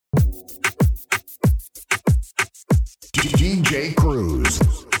DJ Cruz.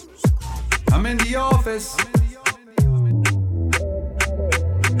 I'm in the office.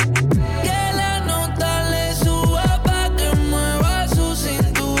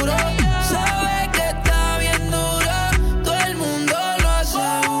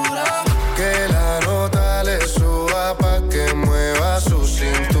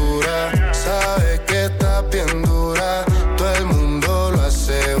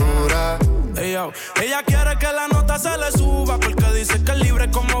 Ella quiere que la nota se le suba porque dice que es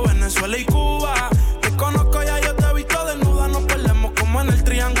libre como Venezuela y Cuba. Te conozco, ya yo te he visto desnuda. Nos perdemos como en el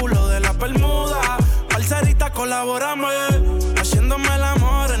triángulo de la Bermuda. Parcerita, colabórame, haciéndome el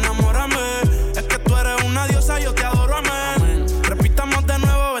amor, enamórame. Es que tú eres una diosa, yo te adoro, amén. Repitamos de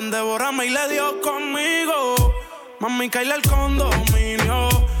nuevo, ven, devórame. Y le dio conmigo, mami, caile el condominio.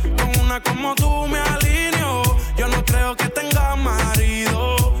 Con una como tú me alineo. Yo no creo que tenga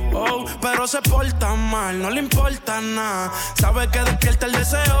marido, pero se porta mal, no le importa nada. Sabe que despierta el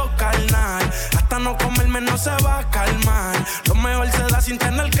deseo carnal. Hasta no comerme no se va a calmar. Lo mejor se da sin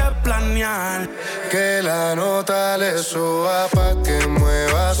tener que planear. Que la nota le suba pa' que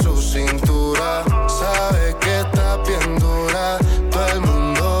mueva su cintura. Sabe que está bien dura, todo el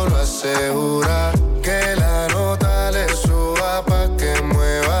mundo lo asegura. Que la nota le suba pa' que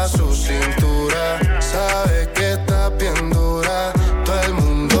mueva su cintura. Sabe que está bien dura, todo el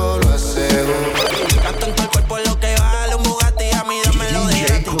mundo lo asegura. Gasto en todo el cuerpo lo que vale un Bugatti, a mí dámelo de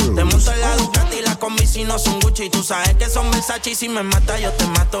gratis. Te monto en la Ducati, las combi si no son Gucci. Tú sabes que son Versace y si me mata yo te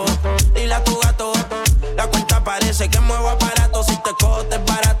mato. Dile a tu gato, la cuenta parece que muevo aparato. Si te cojo te es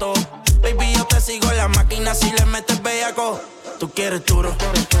barato. Baby, yo te sigo en la máquina si le metes bellaco. Tú quieres duro,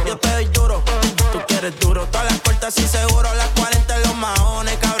 yo te doy duro. Tú quieres duro, todas las cortas y seguro. Las 40 en los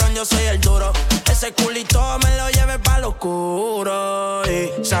maones, cabrón, yo soy el duro. Ese culito me lo lleve pa' lo oscuro.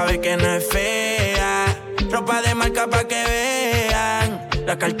 Y sabe que no es fea, ropa de marca pa' que vean.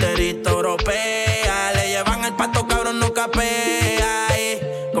 La carterita europea, le llevan el pato, cabrón, no capea.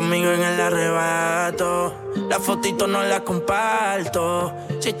 Y conmigo en el arrebato, la fotito no la comparto.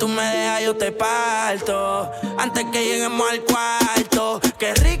 Si tú me dejas yo te parto, antes que lleguemos al cuarto.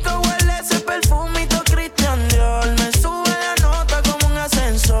 Qué rico huele ese perfumito Christian Dior. Me sube la nota como un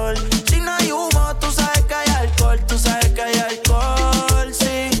ascensor. Si no hay humo, tú sabes que hay alcohol. Tú sabes que hay alcohol,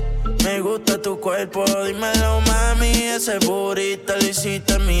 sí. Me gusta tu cuerpo, dímelo mami. Ese burrito lo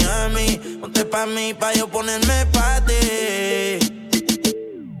hiciste en Miami. Ponte pa' mí, pa' yo ponerme pa' ti.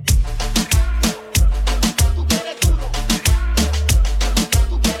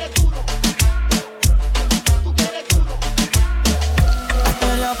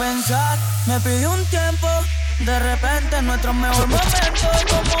 Pensar, me pidió un tiempo, de repente nuestro mejor momento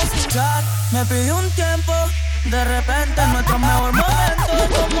como cigar. Me pidió un tiempo, de repente nuestro mejor momento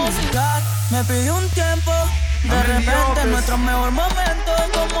como cigar. Me pidió un tiempo, de repente nuestro mejor momento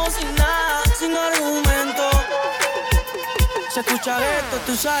como sin nada, sin argumento. Se escucha esto,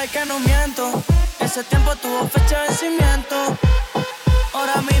 tú sabes que no miento. Ese tiempo tuvo fecha de vencimiento.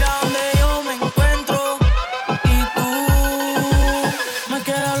 Ahora mira donde yo me encuentro.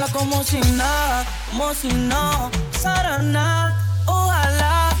 Como si nada, como si no pasara nada.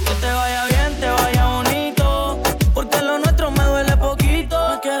 Ojalá que te vaya bien, te vaya bonito, porque lo nuestro me duele poquito.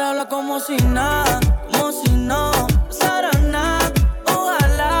 Me quiere hablar como si nada, como si no pasara nada.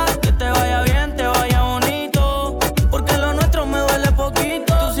 Ojalá que te vaya bien, te vaya bonito, porque lo nuestro me duele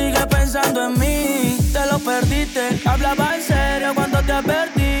poquito. Tú sigues pensando en mí, te lo perdiste. Hablaba en serio cuando te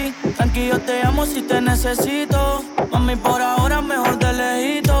advertí. Tranquilo, te amo si te necesito. Mami, por ahora mejor de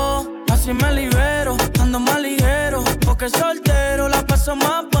lejito. Así me libero, ando más ligero, porque soltero la paso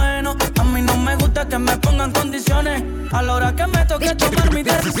más bueno. A mí no me gusta que me pongan condiciones a la hora que me toque tomar mis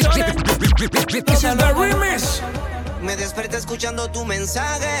decisiones. This is the remix. Me desperté escuchando tu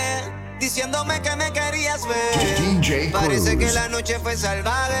mensaje, diciéndome que me querías ver. DJ Parece Cruz. que la noche fue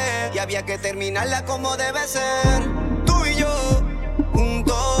salvaje y había que terminarla como debe ser. Tú y yo,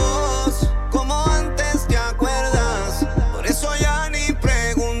 juntos, como antes, ¿te acuerdas? Por eso ya ni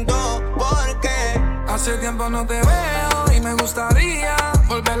pregunto por qué. Hace tiempo no te veo y me gustaría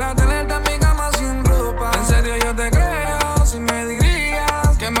volver a tenerte en mi cama sin ropa. En serio yo te creo, si me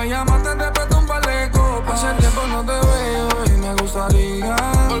dirías que me llamaste después de un par de copas. Hace tiempo no te veo y me gustaría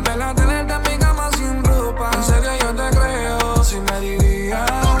volver a tenerte en mi cama sin ropa. En serio yo te creo, si me dirías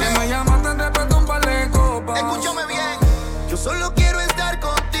que me llamaste después de un par de copas. Escúchame bien, yo solo quiero estar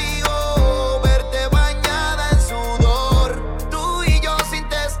contigo, verte bañada en sudor, tú y yo sin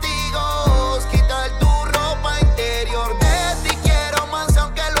testigos, quitar tu ropa interior. De ti quiero más.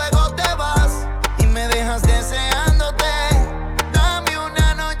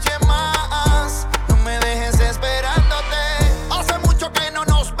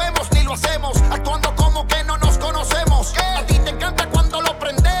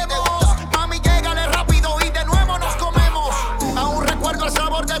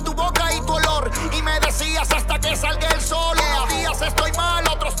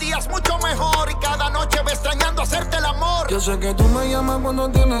 Yo sé que tú me llamas cuando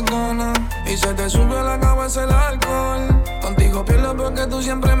tienes ganas y se te sube a la cabeza el alcohol. Contigo pierdo porque tú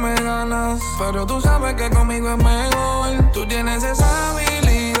siempre me ganas, pero tú sabes que conmigo es mejor. Tú tienes esa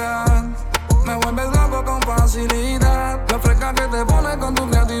habilidad, me vuelves loco con facilidad. La fresca que te pones con tu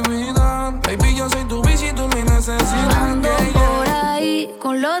creatividad. Baby, yo soy tu bici y tú mi necesidad. Ando por ahí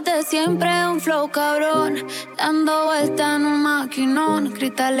con los de siempre, un flow cabrón. Dando vuelta en un maquinón.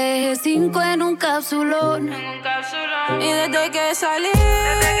 Cristales G5 en un capsulón. Y desde que salí,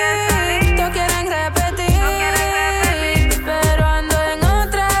 todos quieren repetir. Pero ando en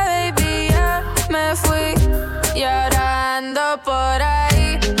otra, baby, ya me fui. Y ahora ando por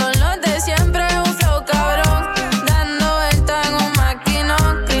ahí con los de siempre, un flow cabrón. Dando vuelta en un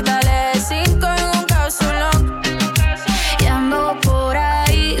maquinón. Cristales 5 en un capsulón. Y ando por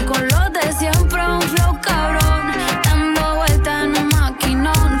ahí con los de siempre, un flow cabrón. Dando vuelta en un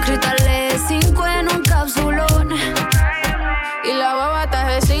maquinón. Cristales 5 en un capsulón. Y la baba está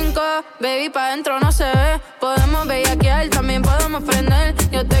de 5, baby, pa' dentro no se ve. Podemos bellaquear, también podemos prender.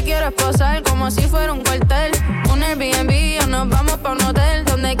 Yo te quiero esposar como si fuera un cuartel. Un Airbnb o nos vamos pa' un hotel.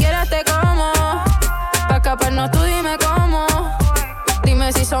 Donde quieras te como, pa' escaparnos tú dime cómo.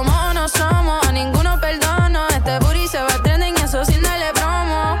 Dime si somos o no somos, a ninguno perdono. Este booty se va a trending y eso sin darle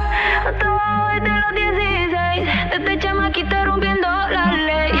promo. Hasta desde los 16, desde chamaquita rompiendo la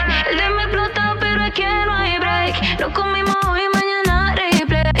ley. El de me explotó, pero es que no hay break. Lo comimos hoy, mañana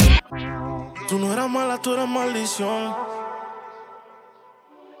replay. Tú no eras mala, tú eras maldición.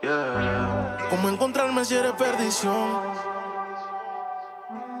 Yeah. ¿Cómo encontrarme si eres perdición?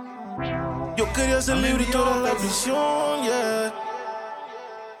 Yo quería ser libre y tú eras la prisión, yeah.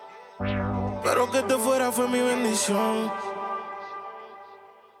 Pero que te fuera fue mi bendición.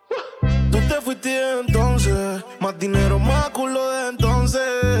 Tú te fuiste entonces, más dinero, más culo de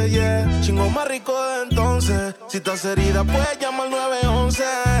entonces, yeah. Chingo más rico de entonces. Si estás herida, puedes llamar 911,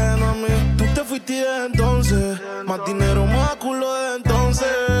 mami. Tú te fuiste entonces, más dinero, más culo de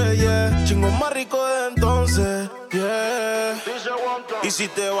entonces, yeah. Chingo más rico de entonces, yeah. Y si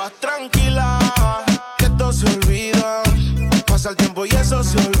te vas tranquila, que esto se olvida. Pasa el tiempo y eso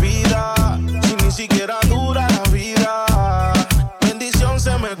se olvida. Si ni siquiera dura la vida, bendición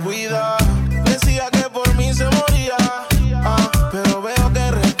se me cuida. Decía que por mí se moría, pero veo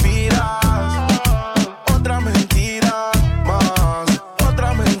que respiras. Otra mentira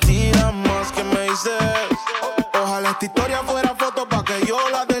más que me dices. Ojalá esta historia fuera foto pa' que yo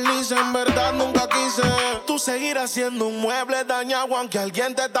la deslice. En verdad nunca quise tú seguirás siendo un mueble dañado aunque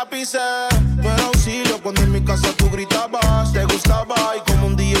alguien te tapice. No era auxilio cuando en mi casa tú gritabas. Te gustaba y como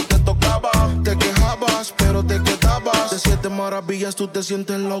un día te tocaba. Te quejabas pero te quedabas. De 7 maravillas tú te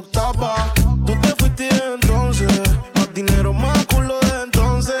sientes en la octava. Tú te fuiste entonces, más dinero, más culo de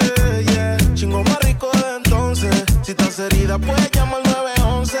entonces, yeah. Chingo más rico de entonces. Si estás herida puedes llamar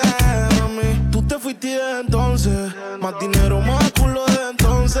 911, mami. Tú te fuiste entonces, más dinero, más culo de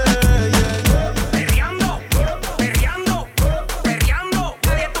entonces, yeah.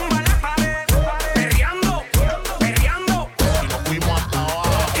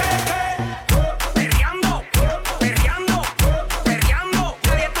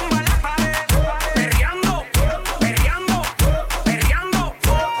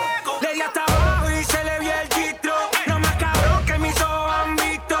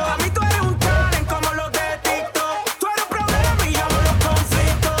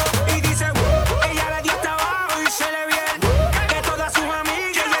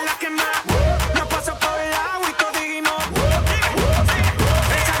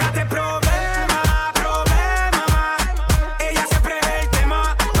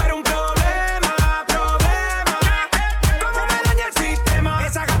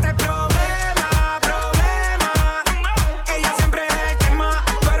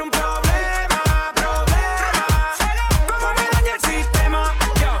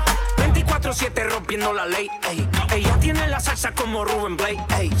 La ley, ey. Ella tiene la salsa como Ruben Blake,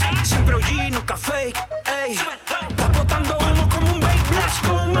 ey. Siempre OG, nunca fake, ey. Está botando humo como un vape, let's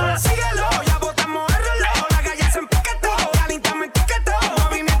go más. Síguelo, ya botamos el reloj. La calle se empaquetó, calentame el tiquetó.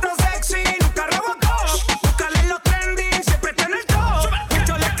 Movimiento sexy, nunca rebotó. Búscale los trending, siempre está en el top.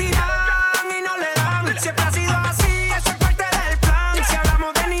 Muchos le tiran y no le dan. Siempre ha sido así, eso es parte del plan. Si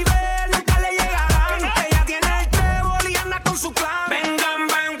hablamos de nivel, nunca le llegarán. Ella tiene el trébol y anda con su clan. Vengan,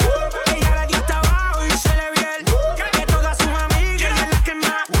 ven, ella la dio hasta abajo y se le vio el que todas sus amigas es la que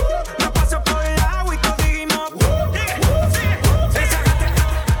más. No pasó por el agua y todos dijimos.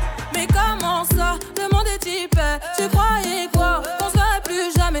 Mais comment ça, demandez type, tu croyais quoi, qu'on serait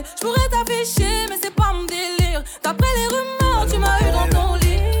plus jamais. Je pourrais t'afficher, mais c'est pas mon délire. D'après les rumeurs, tu m'as eu dans ton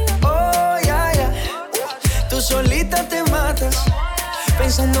lit. Oh, yeah, yeah. Tú solita solita te matas,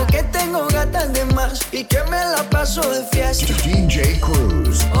 pensando que tengo gatas de más y que me la paso de fiesta. DJ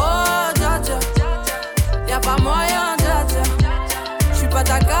Cruise. Oh, dja dja, y'a pas moyen, dja dja. J'suis pas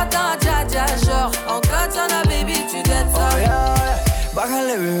ta gata, dja dja. Genre, en katana, baby, tu dettes ça. Oh, yeah.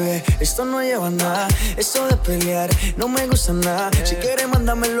 Bájale, bebé, esto no lleva nada. Esto de pelear no me gusta nada. Si quieres,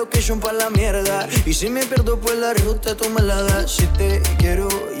 mándame el location pa' la mierda. Y si me pierdo por la ruta, tú me la das. Si te quiero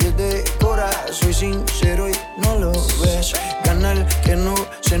y es de cora, soy sincero y no lo ves. Gana el que no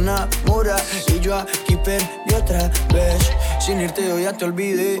se enamora. Y yo aquí perdí otra vez. Sin irte yo ya te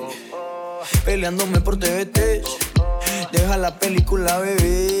olvidé, peleándome por TVT. Deja la película,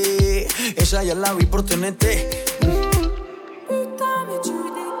 bebé, esa ya la vi por TNT. Putain, mais tu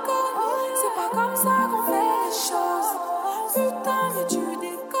déconnes, c'est pas comme ça qu'on fait les choses. Putain, mais tu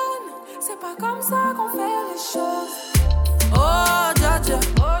déconnes, c'est pas comme ça qu'on fait les choses. Oh, dja dja,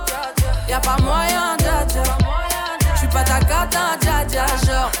 y'a pas moyen, dja dja. J'suis pas ta gata, dja dja.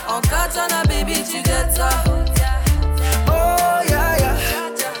 Genre, en katana, baby, tu dettes ça. Oh, yeah, yeah.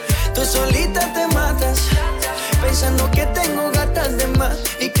 Tú solita te matas, pensando que tengo gatas de más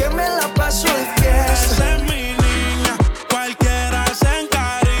y que me la paso de fiesta. Esa es mi niña, cualquiera se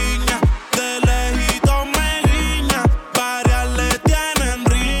encariña, de lejito me guiña, varias le tienen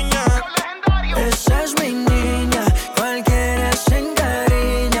riña. Esa es mi niña, cualquiera se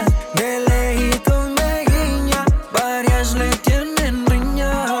encariña, de lejito me guiña, varias le tienen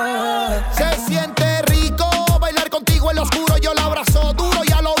riña. Se siente rico bailar contigo en lo oscuro. Yo la abrazo duro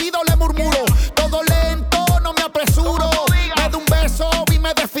y al oído le murmuro. Todo lento, no me apresuro. Me da un beso y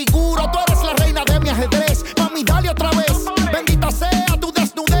me desfiguro. Tú eres la reina de mi ajedrez. Mami, dale otra vez. Bendita sea tu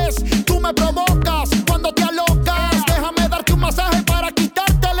desnudez. Tú me provocas cuando te alocas. Déjame darte un masaje para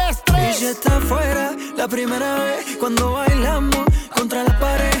quitarte el Y estrés. si está fuera la primera vez, cuando bailamos contra la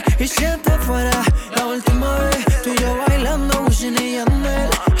pared. Y si está fuera la última vez, tú y yo bailando Wisin y Yandel.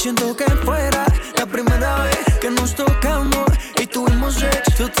 Siento que fuera la primera vez que nos tocamos y tuvimos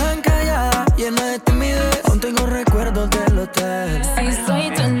sexo. Tú tan callada, llena de timidez, aún tengo recuerdos del hotel. Si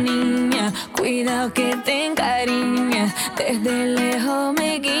soy tu niña, cuidado que te encariña. Desde lejos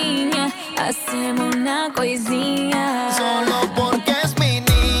me guiña, hacemos una coisinha. Solo porque es mi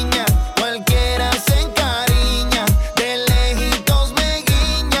niña, cualquiera se encariña. De lejitos me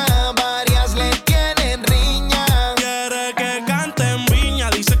guiña, varias le tienen riña. Quiere que cante en viña,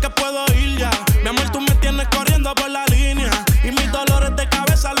 dice que puedo ir ya. Mi amor, tú me tienes corriendo por la línea y mis dolores de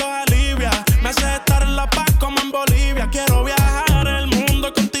cabeza los alivia. Me hace estar en La Paz como en Bolivia. Quiero viajar el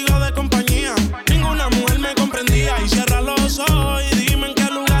mundo contigo de compañía. Ninguna mujer me comprendía. Y cierra los ojos y dime en qué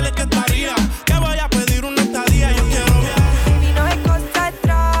lugar es que estaría. Que voy a pedir una estadía. Yo quiero viajar. Baby, no es cosa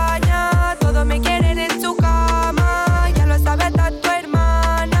extraña, todos me quieren en su cama. Ya lo sabe hasta tu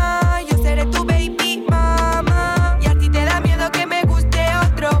hermana, yo seré tu baby mama. Y a ti te da miedo que me guste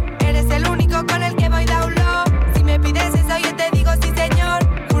otro, eres el único con el que voy down low. Si me pides eso yo te digo sí señor,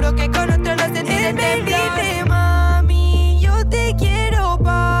 juro que con otro no sentiré el temblor. Dile mami, yo te quiero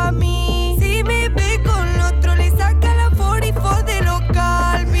pa' mí. Si me ve con otro le saca la 44 de los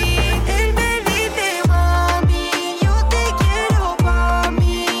Calvin. Él me dice mami, yo te quiero pa'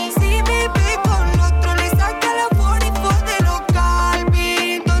 mí. Si me ve con otro le saca la 44 de los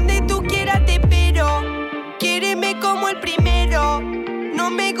Calvin. Donde tú quieras te espero, quiéreme como el primero. No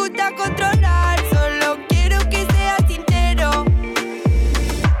me gusta controlar, solo quiero que seas sincero.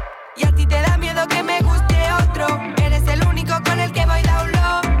 Y a ti te da miedo que me guste otro, eres el único con el que voy down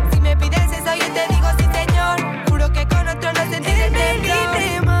low. Si me pides eso yo te digo sí señor, juro que con otro no sentiré el temblor.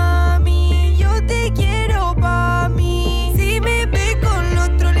 Dile mami, yo te quiero pa' mí. Si me ve con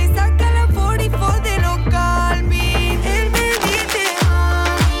otro le saca la 44 de los Calvin. Él me dice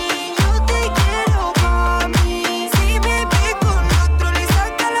mami, yo te quiero pa' mí. Si me ve con otro le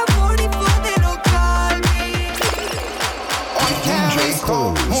saca la 44 de los Calvin. Hoy te he visto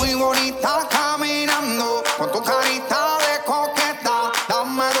muy bonita caminando, con tu carita de coqueta,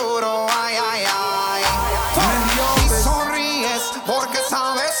 dame duro, ay, ay, ay. Y sonríes porque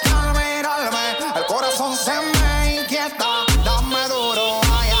sabes que al mirarme el corazón se me inquieta, dame duro,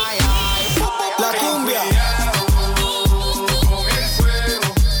 ay, ay, ay. La cumbia,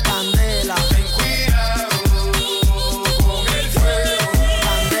 candela,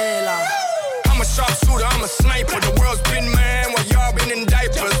 candela. I'm a sharpshooter, I'm a sniper. The world's been man while y'all been in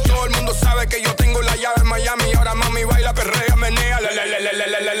diapers. Todo el mundo sabe que yo tengo la llave en Miami. Ahora mami baila, perrea, menea, la.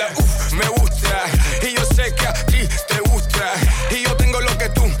 Uf, me gusta. Y yo sé que a ti te gusta. Y yo tengo lo que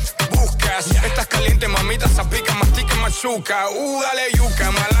tú buscas. Estás caliente, mamita, zapica, mastica, machuca. Dale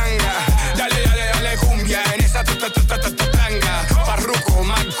yuca, malanga. Dale cumbia en esa tanga. Farruko,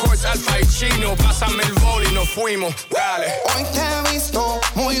 McCoy, Alfa y Chino. Pásame el bol y nos fuimos, dale. Hoy te he visto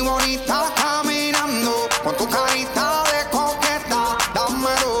muy bonita caminando con tu carita de coqueta, dame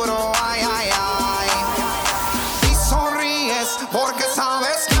duro, ay, ay, ay. Y sonríes porque